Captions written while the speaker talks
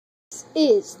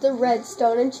is the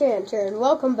Redstone Enchanter, and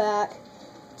welcome back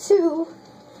to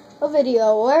a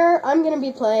video where I'm going to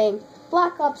be playing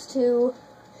Black Ops 2.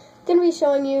 Going to be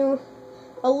showing you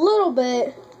a little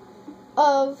bit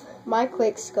of my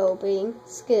quick scoping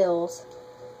skills.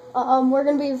 We're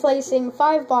going to be placing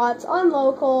 5 bots on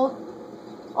local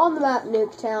on the map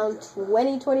Nuketown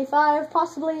 2025,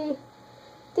 possibly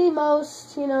the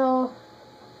most,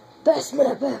 best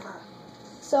map ever.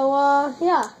 So,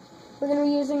 yeah. We're going to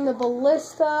be using the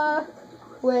Ballista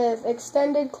with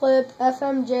extended clip,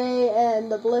 FMJ,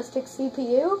 and the Ballistic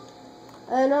CPU.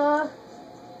 And,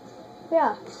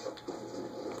 yeah.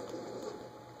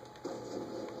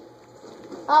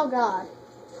 Oh, God.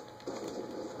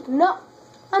 No,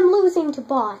 I'm losing to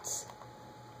bots.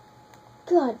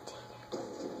 God dang it.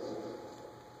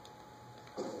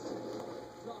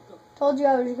 Told you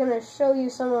I was going to show you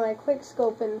some of my quick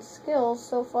scoping skills.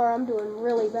 So far, I'm doing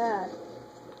really bad.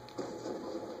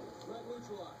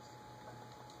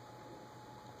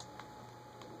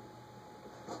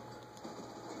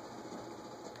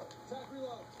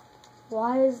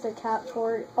 Why is the cat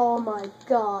fort? Oh my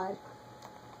god.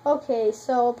 Okay,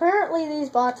 so apparently these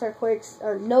bots are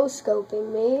no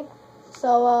scoping me.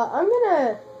 So I'm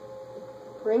gonna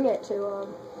bring it to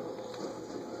them.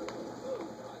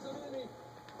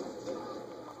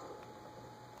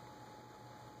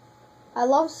 I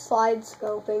love slide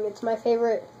scoping. It's my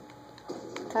favorite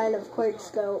kind of quick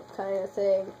scope kind of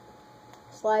thing.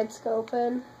 Slide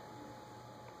scoping.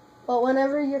 But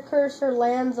whenever your cursor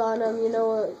lands on them, you know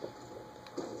what?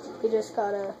 You just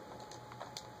gotta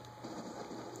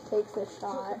take the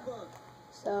shot.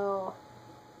 So,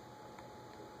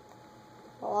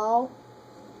 hello?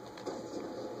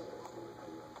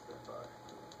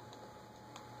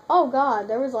 Oh god,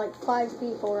 there was like 5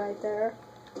 people right there.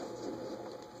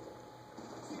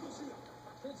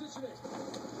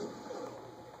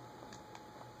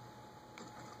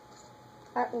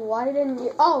 Why didn't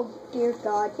you? Oh, dear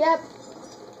god. Yep.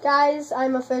 Guys,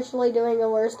 I'm officially doing the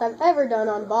worst I've ever done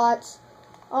on bots.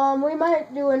 We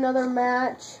might do another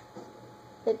match.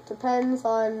 It depends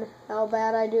on how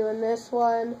bad I do in this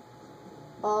one.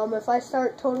 If I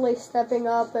start totally stepping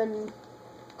up and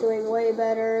doing way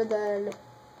better, then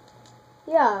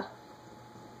yeah,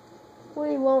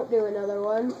 we won't do another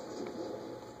one.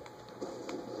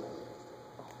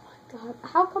 Oh my god,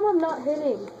 how come I'm not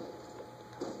hitting?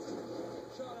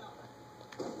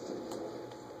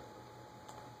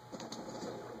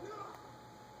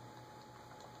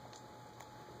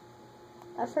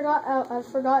 I've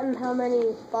forgotten how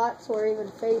many bots we're even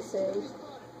facing.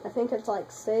 I think it's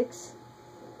like 6.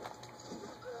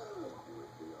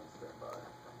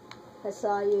 I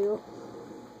saw you.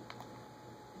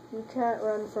 You can't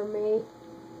run from me.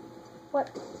 What?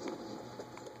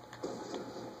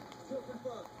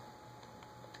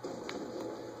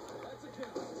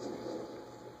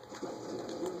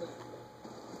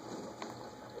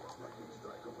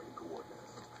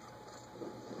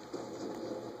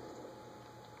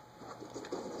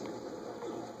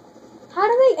 How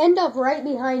do they end up right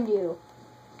behind you?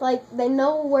 Like, they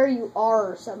know where you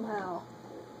are somehow.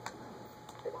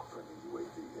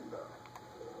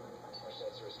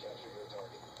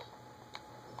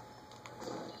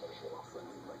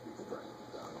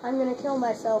 I'm gonna kill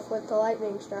myself with the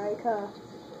lightning strike, huh?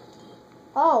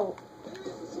 Oh.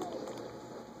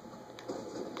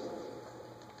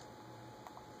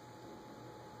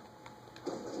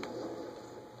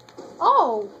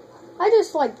 Oh! I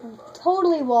just, like,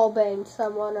 totally wallbanged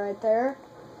someone right there.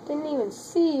 Didn't even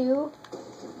see you.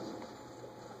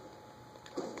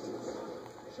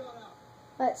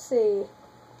 Let's see.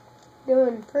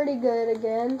 Doing pretty good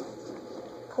again.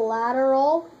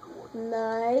 Collateral.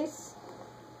 Nice.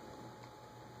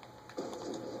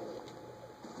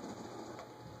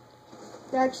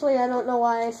 Actually, I don't know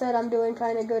why I said I'm doing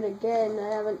kind of good again. I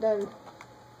haven't done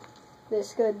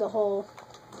this good the whole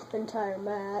entire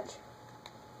match.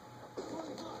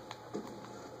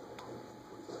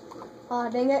 Aw,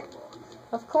 dang it.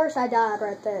 Of course I died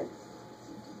right then.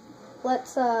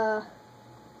 Let's, put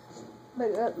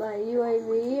up my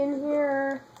UAV in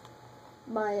here.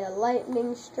 My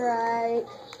lightning strike.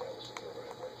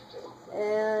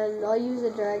 And I'll use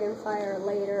a Dragonfire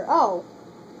later. Oh.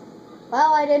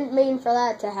 Well, I didn't mean for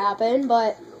that to happen,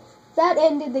 but that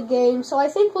ended the game. So I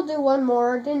think we'll do one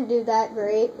more. Didn't do that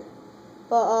great.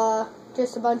 But,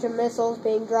 just a bunch of missiles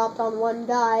being dropped on one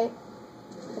guy.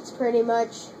 That's pretty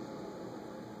much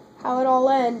how it all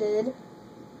ended.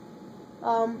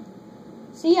 So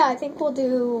yeah, I think we'll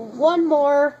do one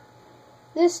more.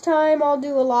 This time I'll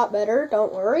do a lot better,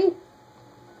 don't worry.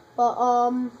 But,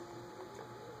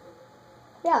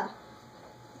 yeah.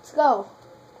 Let's go.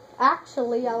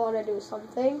 actually, I want to do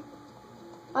something.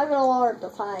 I'm going to lower it to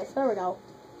 5. There we go.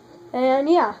 And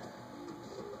yeah,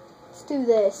 let's do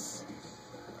this.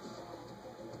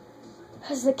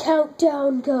 As the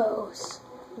countdown goes,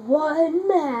 one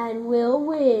man will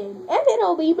win, and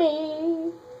it'll be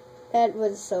me. That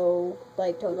was so,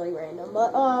 like, totally random.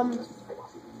 But,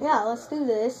 yeah, let's do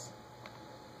this.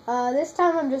 This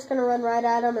time I'm just going to run right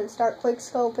at him and start quick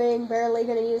scoping. Barely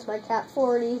going to use my Cat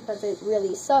 40 because it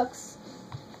really sucks.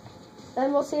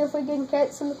 Then we'll see if we can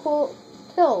get some cool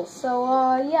kills. So,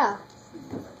 yeah.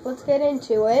 Let's get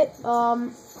into it.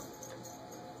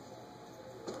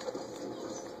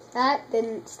 That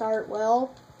didn't start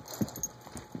well.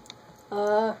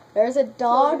 There's a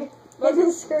dog in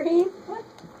the screen. What?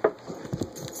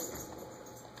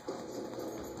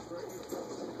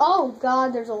 Oh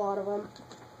god, there's a lot of them.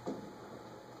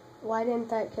 Why didn't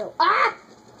that kill? Ah!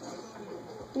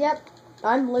 Yep,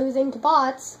 I'm losing to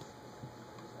bots.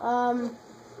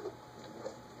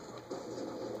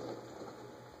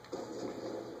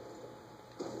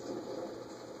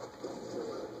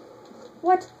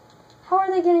 What? How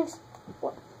are they getting...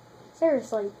 What?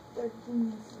 Seriously. They're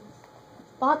geniuses.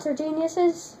 Bots are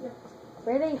geniuses? Yep.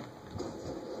 Really?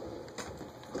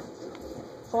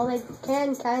 Well, they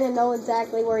can kind of know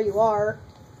exactly where you are.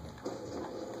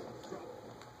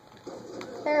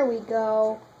 There we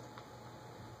go.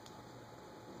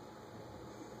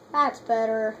 That's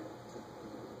better.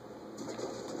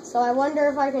 So I wonder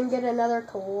if I can get another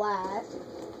collat.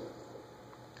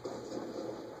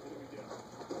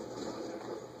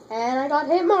 And I got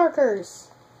hit markers.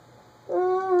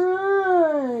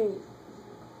 Alright.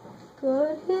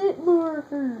 Good hit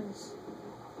markers.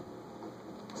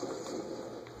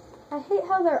 I hate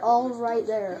how they're all right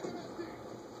there.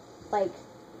 Like,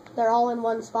 they're all in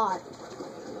one spot.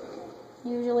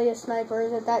 Usually a sniper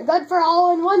isn't that good for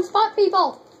all in one spot,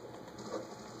 people!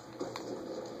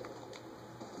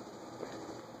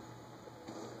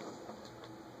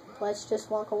 Let's just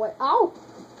walk away. Ow!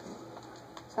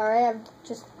 Sorry, I'm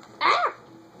just... Ah!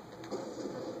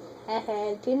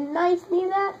 Didn't knife me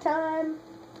that time.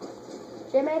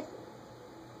 Jimmy.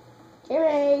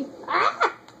 Jimmy.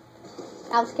 Ah!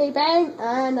 Housekeeping.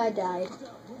 And I died.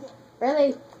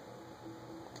 Really?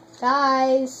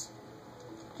 Guys.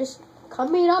 Just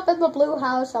come meet up in the blue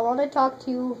house. I want to talk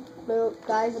to you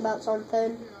guys about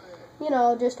something. You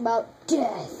know, just about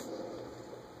death.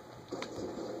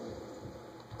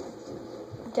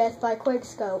 Death by quick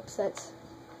scopes. That's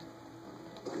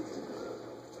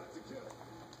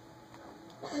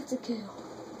a kill.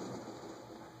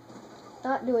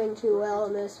 Not doing too well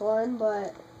in this one,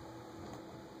 but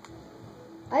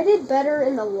I did better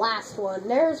in the last one.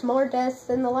 There's more deaths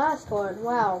than the last one.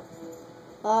 Wow.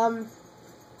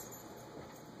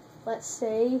 Let's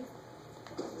see.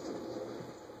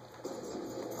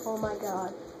 Oh my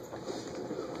god.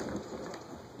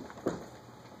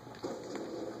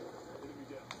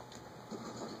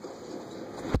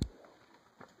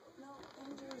 No,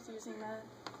 Andrew is using that.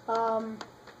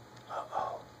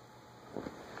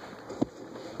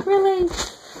 Really?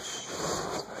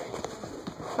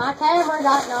 My camera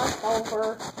got knocked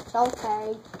over. It's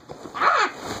okay. Ah!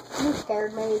 You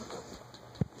scared me.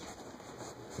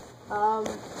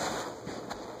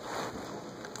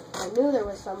 I knew there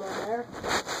was someone there.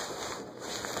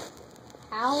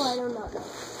 How? I do not know.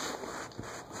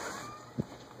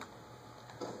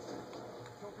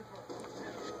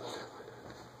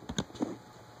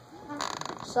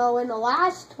 So in the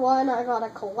last one, I got a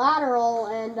collateral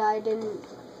and I didn't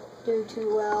do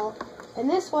too well. In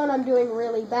this one, I'm doing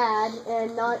really bad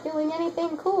and not doing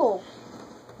anything cool.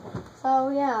 So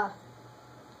yeah.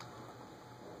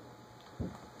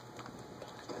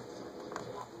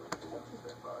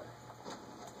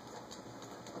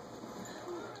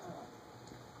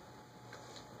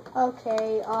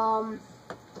 Okay, gonna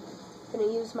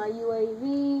use my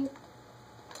UAV.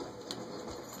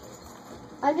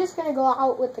 I'm just gonna go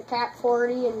out with the Cat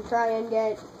 40 and try and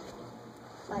get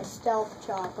my stealth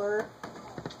chopper.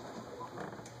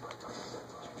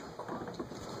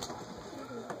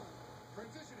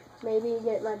 Maybe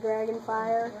get my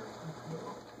Dragonfire.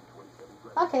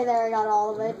 Okay, there, I got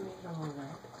all of it.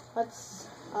 Let's,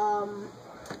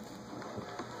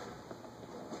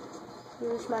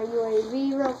 use my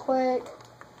UAV real quick.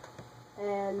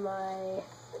 And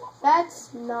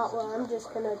that's not what, I'm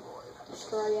just gonna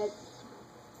destroy it.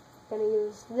 Gonna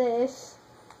use this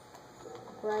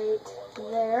right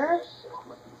there.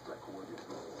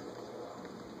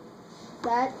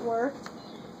 That worked.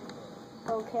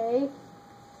 Okay.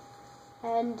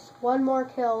 And one more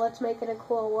kill. Let's make it a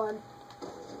cool one.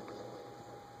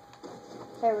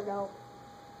 There we go.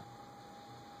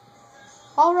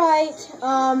 Alright,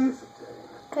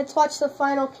 let's watch the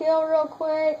final kill real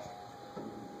quick.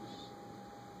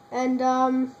 And,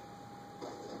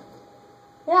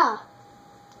 yeah.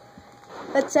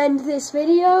 Let's end this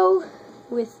video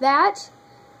with that.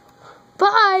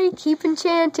 Bye! Keep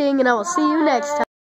enchanting, and I will see you next time.